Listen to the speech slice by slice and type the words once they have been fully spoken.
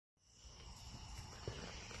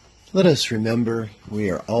Let us remember we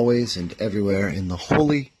are always and everywhere in the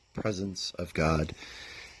holy presence of God.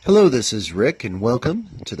 Hello, this is Rick, and welcome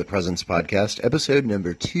to the Presence Podcast, episode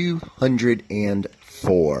number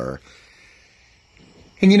 204.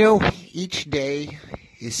 And each day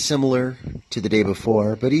is similar to the day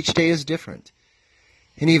before, but each day is different.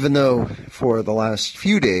 And even though for the last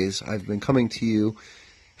few days I've been coming to you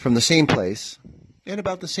from the same place and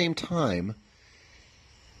about the same time,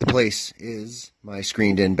 the place is my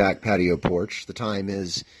screened-in back patio porch. The time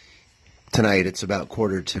is tonight, it's about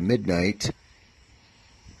 1:45.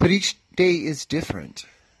 But each day is different.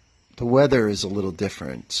 The weather is a little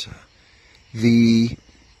different. The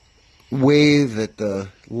way that the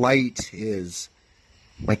light is,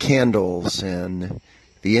 my candles and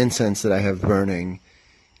the incense that I have burning,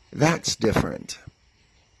 that's different.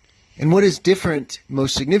 And what is different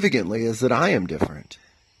most significantly is that I am different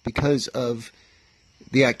because of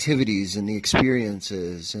the activities and the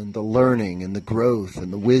experiences and the learning and the growth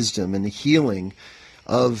and the wisdom and the healing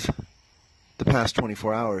of the past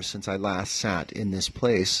 24 hours since I last sat in this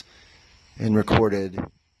place and recorded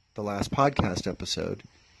the last podcast episode.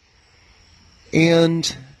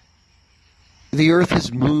 And the earth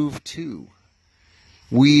has moved too.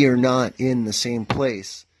 We are not in the same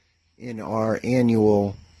place in our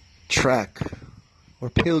annual trek or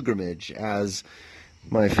pilgrimage, as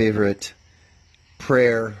my favorite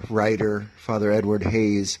prayer writer, Father Edward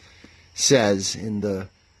Hayes, says in the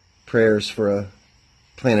Prayers for a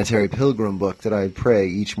Planetary Pilgrim book that I pray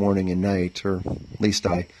each morning and night, or at least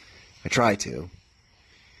I try to.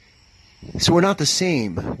 So we're not the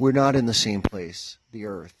same. We're not in the same place, the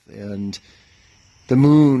earth, and the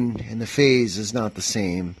moon and the phase is not the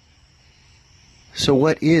same. So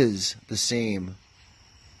what is the same?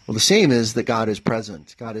 Well, the same is that God is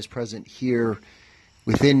present. God is present here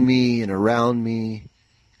within me and around me.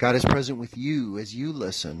 God is present with you as you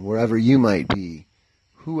listen, wherever you might be,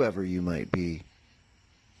 whoever you might be.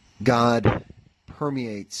 God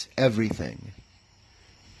permeates everything.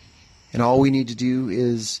 And all we need to do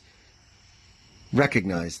is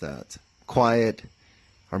recognize that, quiet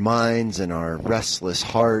our minds and our restless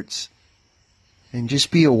hearts, and just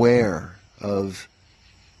be aware of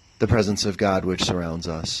the presence of God which surrounds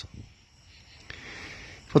us.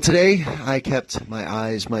 Well, today I kept my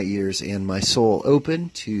eyes, my ears, and my soul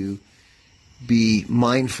open to be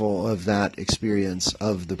mindful of that experience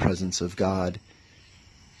of the presence of God.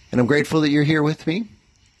 And I'm grateful that you're here with me,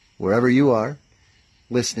 wherever you are,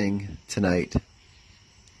 listening tonight.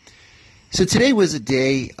 So today was a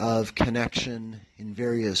day of connection in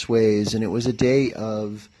various ways, and it was a day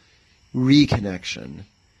of reconnection.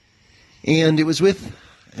 And it was with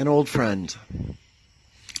an old friend.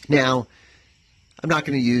 Now, I'm not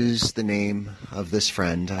going to use the name of this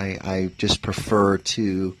friend. I just prefer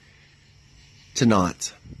to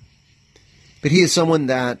not. But he is someone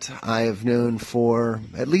that I have known for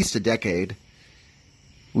at least a decade.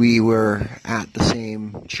 We were at the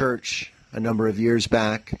same church a number of years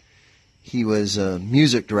back. He was a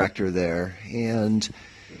music director there, and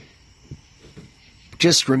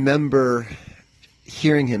just remember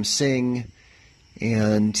hearing him sing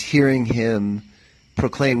and hearing him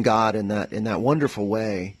proclaim God in that wonderful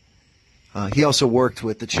way. He also worked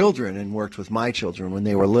with the children and worked with my children when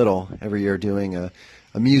they were little, every year doing a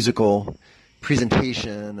musical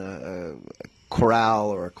presentation, a chorale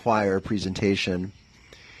or a choir presentation.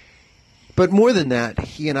 But more than that,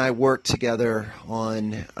 he and I worked together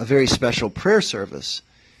on a very special prayer service,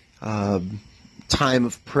 time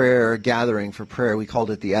of prayer, gathering for prayer. We called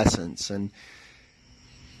it the Essence, and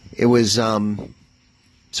it was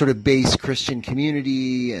sort of base Christian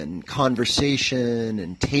community and conversation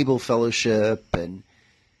and table fellowship, and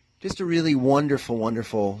just a really wonderful,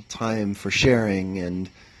 wonderful time for sharing and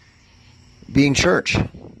being church.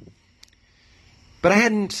 But I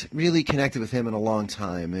hadn't really connected with him in a long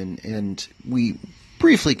time, and we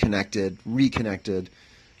briefly reconnected,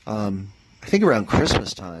 I think around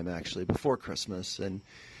Christmas time, actually, before Christmas, and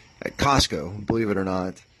at Costco, believe it or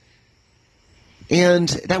not. And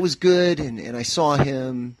that was good, and I saw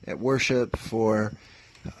him at worship for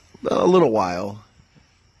a little while,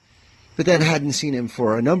 but then hadn't seen him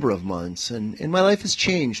for a number of months, and my life has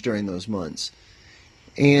changed during those months.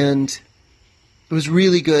 And it was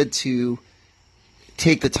really good to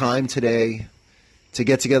take the time today to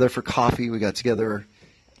get together for coffee. We got together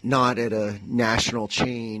not at a national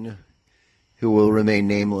chain who will remain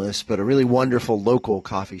nameless, but a really wonderful local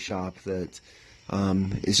coffee shop that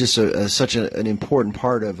is just such an important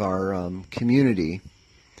part of our community.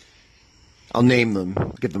 I'll name them,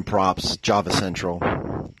 give them props. Java Central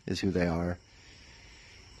is who they are.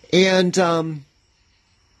 And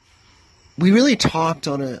we really talked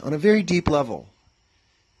on a very deep level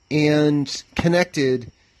and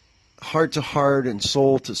connected heart to heart and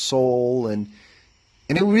soul to soul, and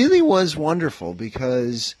it really was wonderful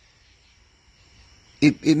because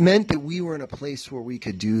it meant that we were in a place where we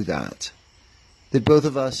could do that. That both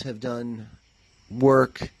of us have done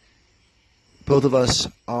work, both of us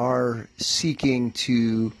are seeking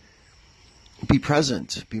to be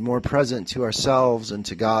present, be more present to ourselves and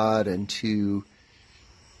to God and to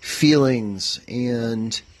feelings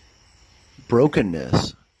and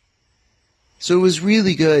brokenness. So it was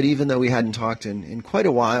really good, even though we hadn't talked in quite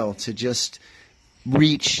a while, to just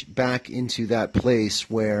reach back into that place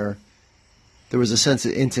where there was a sense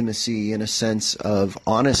of intimacy and a sense of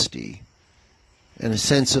honesty and a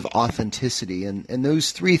sense of authenticity. And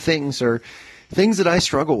those three things are things that I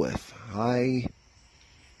struggle with. I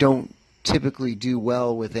don't typically do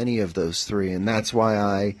well with any of those three, and that's why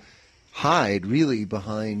I hide really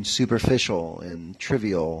behind superficial and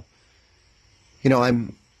trivial.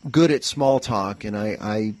 I'm good at small talk, and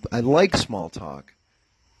I like small talk.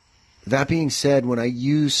 That being said, when I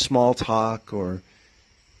use small talk or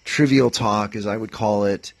trivial talk, as I would call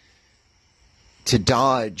it, to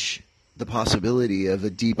dodge the possibility of a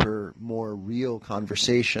deeper, more real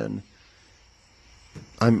conversation,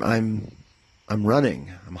 I'm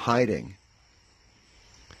running, I'm hiding.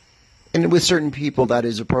 And with certain people, that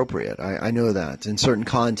is appropriate. I know that. In certain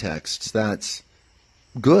contexts, that's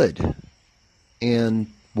good and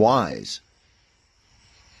wise.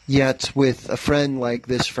 Yet, with a friend like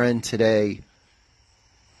this friend today,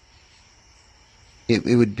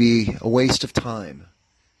 it would be a waste of time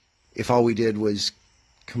if all we did was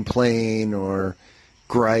complain or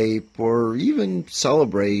gripe or even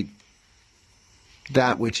celebrate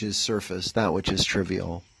that which is surface, that which is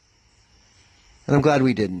trivial. And I'm glad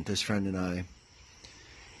we didn't, this friend and I.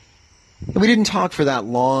 And we didn't talk for that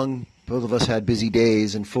long. Both of us had busy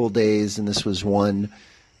days and full days, and this was one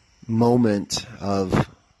moment of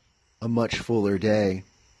a much fuller day.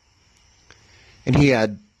 And he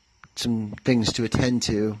had some things to attend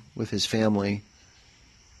to with his family.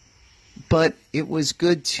 But it was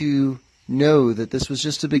good to know that this was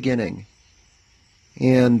just a beginning,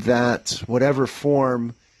 and that whatever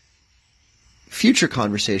form future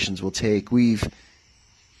conversations will take, we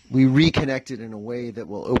reconnected in a way that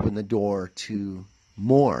will open the door to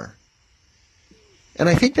more. And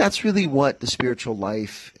I think that's really what the spiritual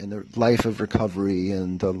life and the life of recovery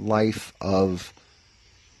and the life of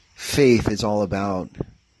faith is all about,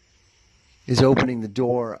 is opening the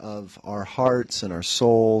door of our hearts and our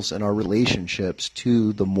souls and our relationships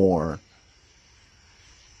to the more.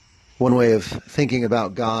 One way of thinking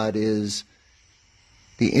about God is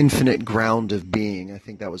the infinite ground of being. I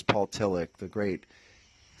think that was Paul Tillich, the great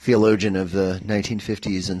theologian of the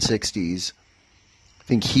 1950s and 60s. I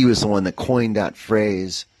think he was the one that coined that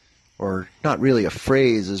phrase, or not really a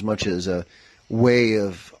phrase as much as a way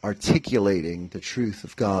of articulating the truth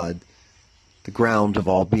of God, the ground of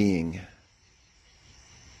all being.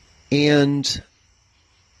 And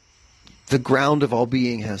the ground of all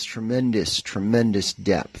being has tremendous, tremendous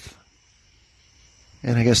depth.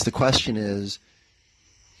 And I guess the question is,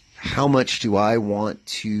 how much do I want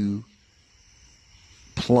to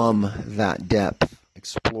plumb that depth,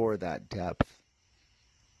 explore that depth?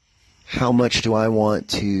 How much do I want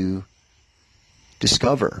to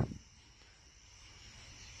discover?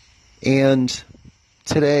 And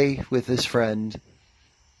today, with this friend,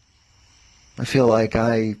 I feel like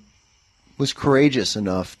I was courageous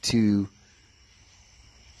enough to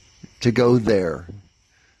go there,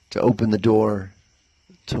 to open the door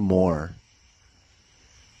to more.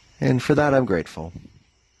 And for that, I'm grateful.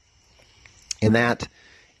 And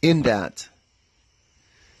in that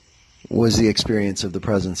was the experience of the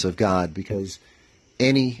presence of God, because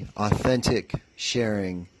any authentic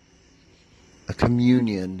sharing, a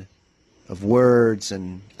communion of words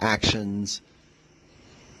and actions,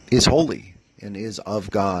 is holy and is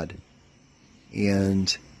of God.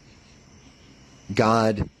 And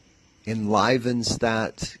God enlivens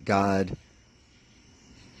that. God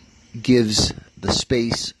gives the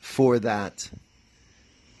space for that.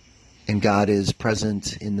 And God is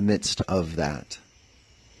present in the midst of that.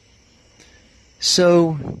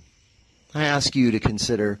 So I ask you to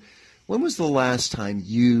consider, when was the last time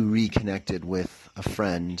you reconnected with a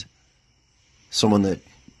friend? Someone that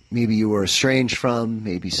maybe you were estranged from,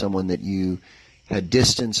 maybe someone that you had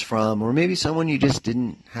distance from, or maybe someone you just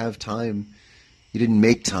didn't have time, you didn't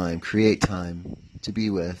make time, create time to be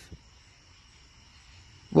with.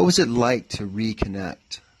 What was it like to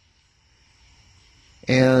reconnect?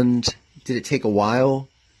 And did it take a while?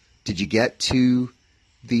 Did you get to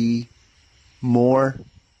the more?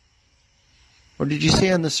 Or did you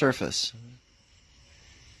stay on the surface?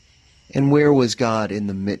 And where was God in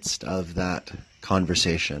the midst of that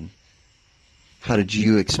conversation? How did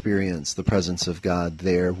you experience the presence of God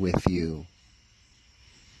there with you?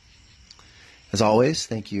 As always,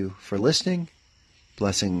 thank you for listening.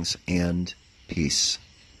 Blessings and peace.